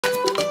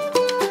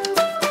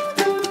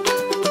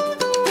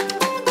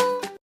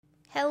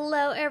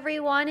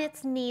everyone,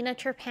 it's Nina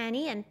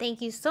Trapani, and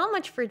thank you so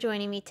much for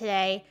joining me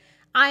today.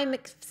 I'm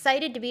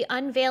excited to be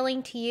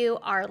unveiling to you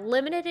our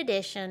limited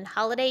edition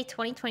Holiday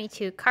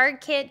 2022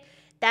 card kit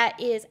that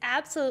is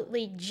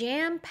absolutely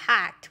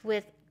jam-packed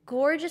with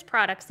gorgeous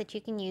products that you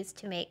can use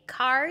to make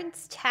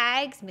cards,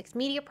 tags, mixed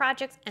media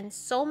projects, and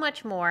so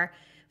much more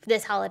for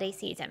this holiday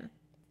season.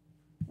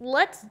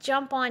 Let's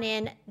jump on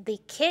in. The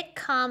kit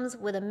comes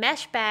with a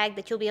mesh bag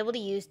that you'll be able to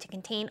use to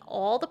contain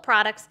all the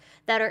products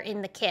that are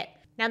in the kit.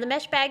 Now the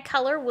mesh bag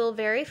color will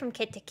vary from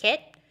kit to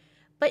kit,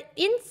 but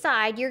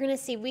inside you're going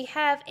to see we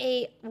have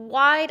a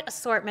wide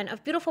assortment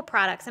of beautiful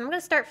products. And I'm going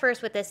to start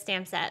first with this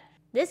stamp set.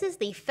 This is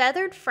the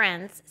Feathered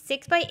Friends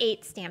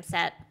 6x8 stamp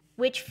set,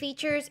 which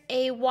features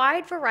a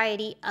wide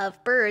variety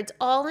of birds,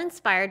 all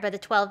inspired by the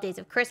 12 Days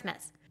of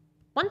Christmas.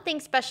 One thing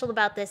special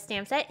about this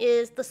stamp set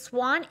is the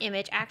swan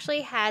image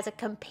actually has a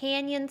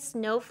companion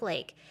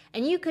snowflake,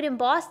 and you could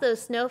emboss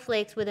those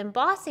snowflakes with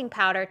embossing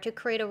powder to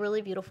create a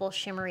really beautiful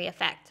shimmery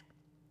effect.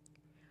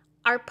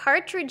 Our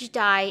partridge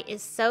die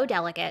is so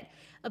delicate,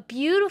 a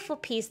beautiful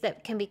piece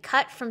that can be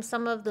cut from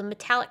some of the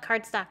metallic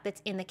cardstock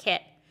that's in the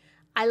kit.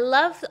 I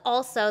love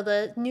also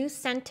the new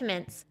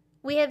sentiments.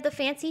 We have the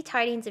Fancy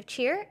Tidings of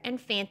Cheer and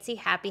Fancy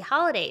Happy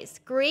Holidays,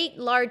 great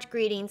large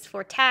greetings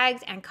for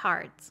tags and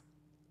cards.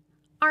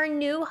 Our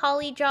new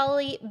Holly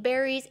Jolly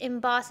Berries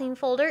embossing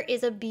folder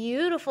is a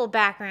beautiful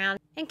background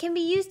and can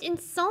be used in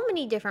so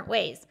many different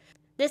ways.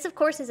 This, of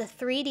course, is a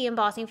 3D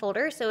embossing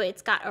folder, so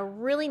it's got a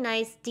really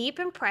nice deep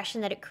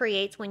impression that it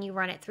creates when you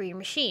run it through your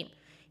machine.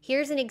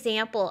 Here's an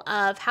example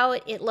of how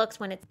it looks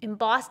when it's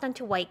embossed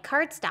onto white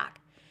cardstock.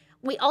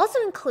 We also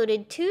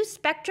included 2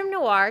 Spectrum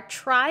Noir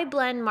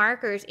Tri-Blend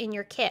markers in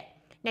your kit.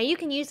 Now you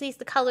can use these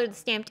to color the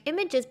stamped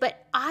images,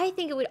 but I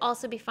think it would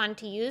also be fun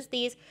to use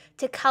these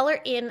to color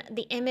in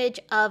the image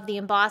of the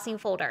embossing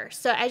folder.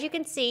 So as you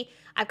can see,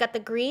 I've got the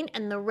green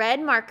and the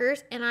red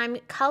markers, and I'm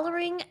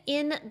coloring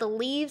in the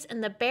leaves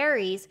and the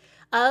berries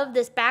of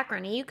this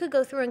background. And you could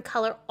go through and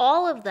color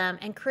all of them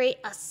and create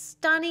a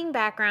stunning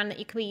background that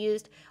you can be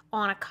used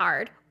on a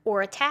card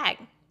or a tag.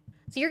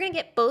 So you're going to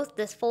get both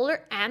this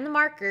folder and the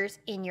markers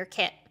in your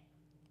kit.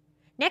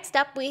 Next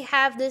up, we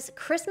have this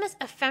Christmas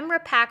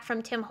ephemera pack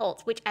from Tim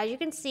Holtz, which as you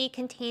can see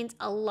contains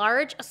a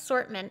large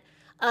assortment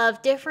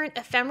of different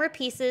ephemera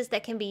pieces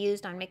that can be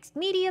used on mixed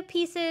media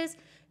pieces,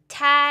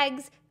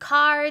 tags,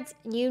 cards,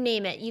 you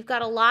name it. You've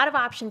got a lot of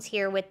options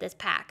here with this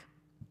pack.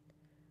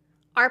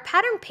 Our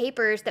pattern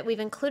papers that we've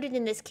included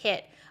in this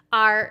kit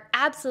are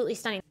absolutely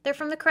stunning. They're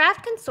from the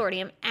Craft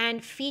Consortium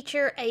and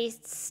feature a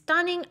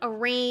stunning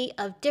array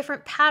of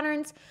different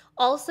patterns,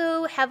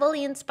 also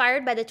heavily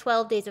inspired by the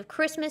 12 Days of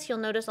Christmas. You'll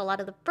notice a lot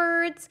of the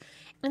birds,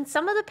 and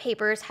some of the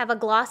papers have a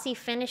glossy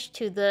finish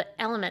to the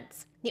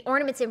elements. The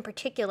ornaments in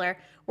particular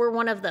were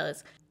one of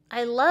those.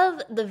 I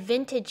love the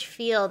vintage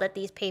feel that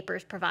these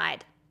papers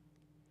provide.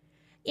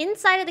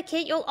 Inside of the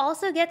kit, you'll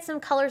also get some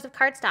colors of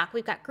cardstock.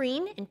 We've got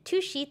green and 2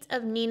 sheets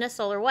of Nina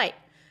Solar White.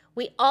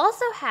 We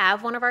also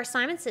have one of our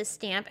Simon Says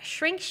stamp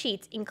shrink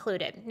sheets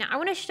included. Now I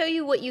want to show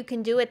you what you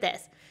can do with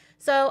this.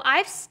 So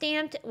I've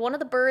stamped one of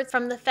the birds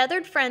from the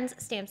Feathered Friends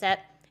stamp set,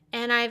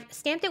 and I've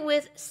stamped it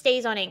with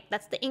Stays On ink.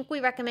 That's the ink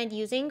we recommend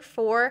using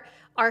for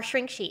our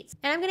shrink sheets.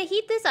 And I'm going to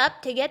heat this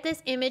up to get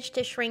this image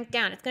to shrink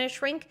down. It's going to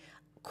shrink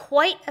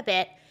quite a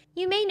bit.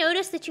 You may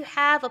notice that you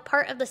have a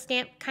part of the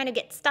stamp kind of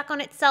get stuck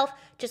on itself.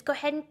 Just go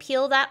ahead and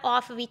peel that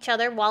off of each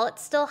other while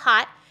it's still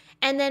hot.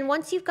 And then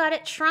once you've got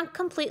it shrunk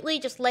completely,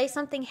 just lay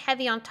something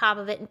heavy on top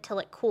of it until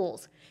it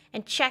cools.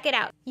 And check it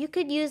out. You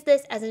could use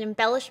this as an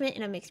embellishment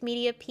in a mixed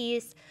media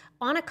piece,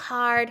 on a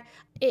card.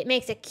 It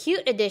makes a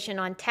cute addition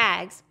on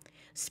tags.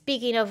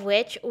 Speaking of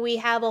which, we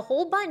have a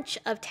whole bunch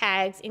of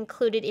tags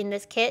included in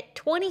this kit,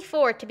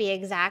 24 to be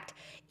exact,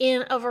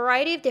 in a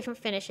variety of different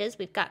finishes.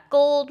 We've got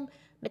gold,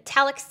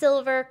 metallic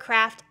silver,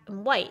 craft,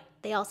 and white.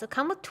 They also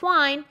come with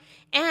twine,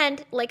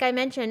 and like I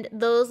mentioned,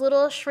 those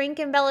little shrink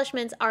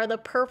embellishments are the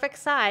perfect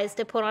size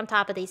to put on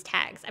top of these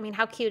tags. I mean,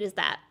 how cute is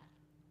that?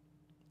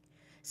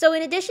 So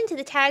in addition to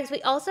the tags,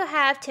 we also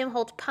have Tim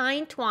Holtz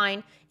pine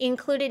twine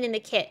included in the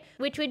kit,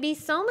 which would be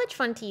so much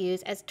fun to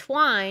use as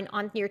twine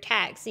on your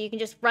tags. So you can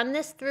just run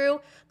this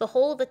through the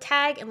whole of the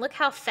tag, and look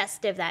how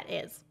festive that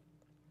is.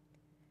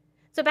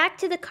 So back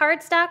to the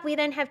cardstock, we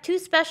then have 2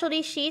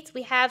 specialty sheets.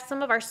 We have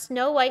some of our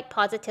Snow White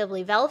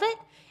Positively Velvet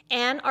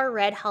and our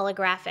red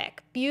holographic.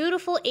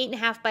 Beautiful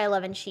 8.5 by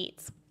 11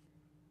 sheets.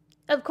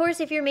 Of course,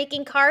 if you're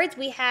making cards,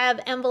 we have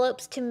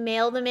envelopes to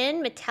mail them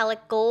in,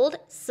 metallic gold,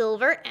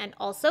 silver, and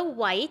also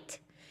white.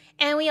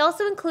 And we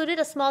also included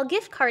a small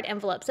gift card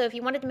envelope. So if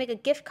you wanted to make a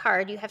gift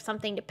card, you have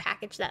something to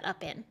package that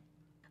up in.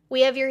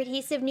 We have your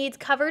adhesive needs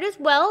covered as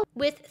well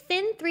with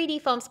thin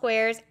 3D foam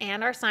squares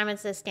and our Simon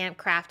Says Stamp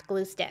Craft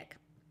glue stick.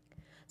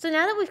 So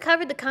now that we've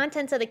covered the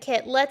contents of the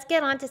kit, let's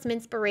get on to some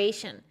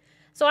inspiration.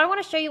 So I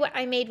want to show you what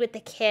I made with the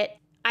kit.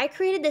 I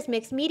created this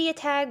mixed media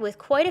tag with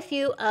quite a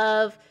few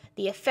of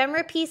the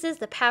ephemera pieces,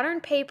 the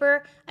pattern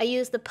paper. I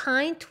used the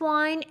pine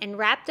twine and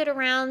wrapped it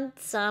around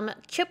some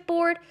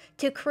chipboard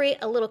to create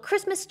a little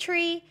Christmas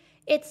tree.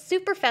 It's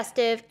super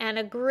festive and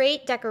a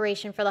great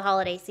decoration for the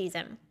holiday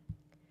season.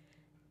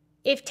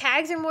 If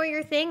tags are more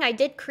your thing, I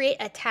did create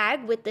a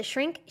tag with the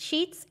shrink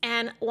sheets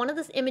and one of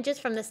the images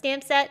from the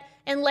stamp set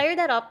and layered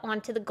that up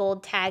onto the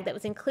gold tag that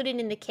was included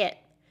in the kit.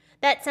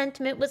 That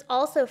sentiment was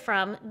also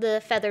from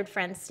the Feathered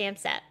Friends stamp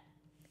set.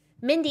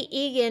 Mindy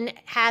Egan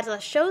has a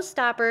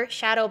showstopper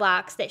shadow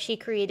box that she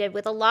created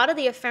with a lot of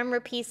the ephemera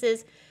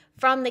pieces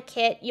from the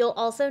kit. You'll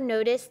also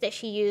notice that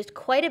she used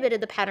quite a bit of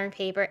the pattern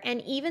paper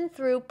and even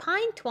threw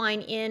pine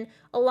twine in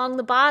along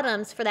the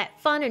bottoms for that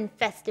fun and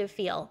festive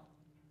feel.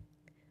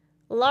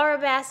 Laura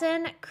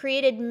Basson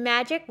created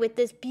magic with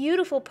this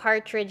beautiful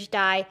partridge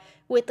die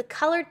with the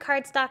colored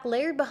cardstock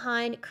layered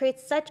behind. It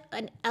creates such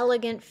an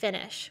elegant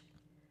finish.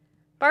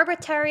 Barbara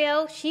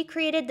Terrio, she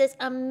created this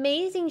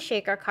amazing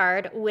shaker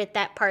card with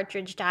that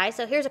partridge die.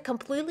 So here's a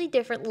completely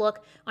different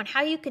look on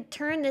how you could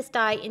turn this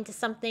die into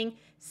something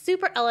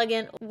super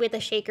elegant with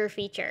a shaker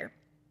feature.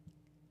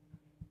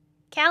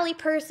 Callie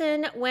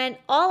Person went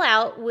all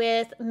out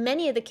with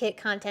many of the kit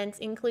contents,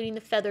 including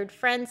the Feathered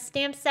Friends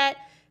stamp set,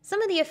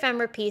 some of the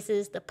ephemera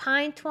pieces, the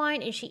pine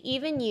twine, and she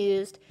even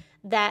used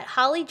that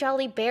Holly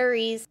Jolly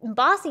Berries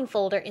embossing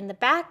folder in the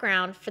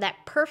background for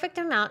that perfect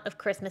amount of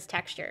Christmas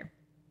texture.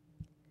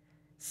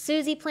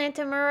 Susie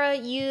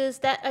Plantamura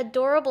used that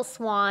adorable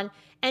swan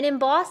and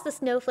embossed the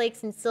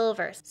snowflakes in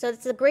silver. So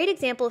it's a great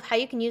example of how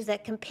you can use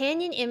that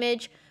companion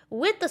image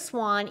with the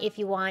swan if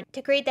you want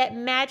to create that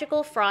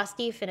magical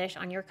frosty finish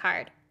on your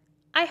card.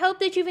 I hope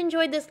that you've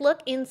enjoyed this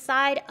look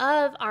inside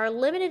of our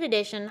limited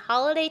edition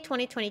Holiday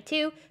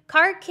 2022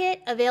 card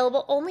kit,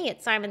 available only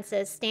at Simon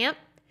Says Stamp.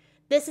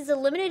 This is a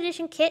limited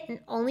edition kit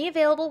and only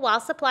available while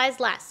supplies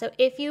last. So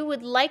if you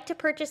would like to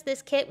purchase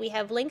this kit, we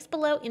have links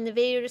below in the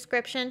video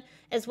description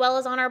as well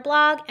as on our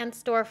blog and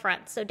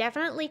storefront. So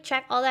definitely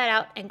check all that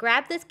out and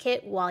grab this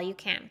kit while you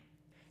can.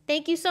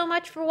 Thank you so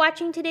much for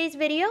watching today's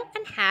video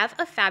and have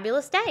a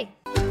fabulous day.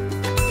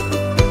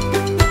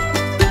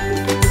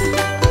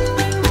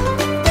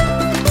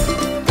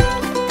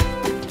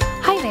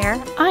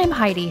 I'm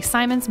Heidi,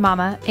 Simon's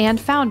mama and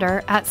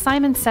founder at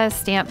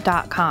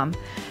simonsaysstamp.com.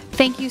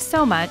 Thank you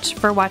so much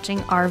for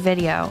watching our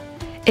video.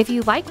 If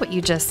you like what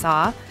you just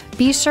saw,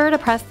 be sure to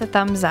press the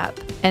thumbs up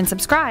and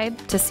subscribe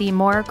to see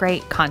more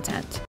great content.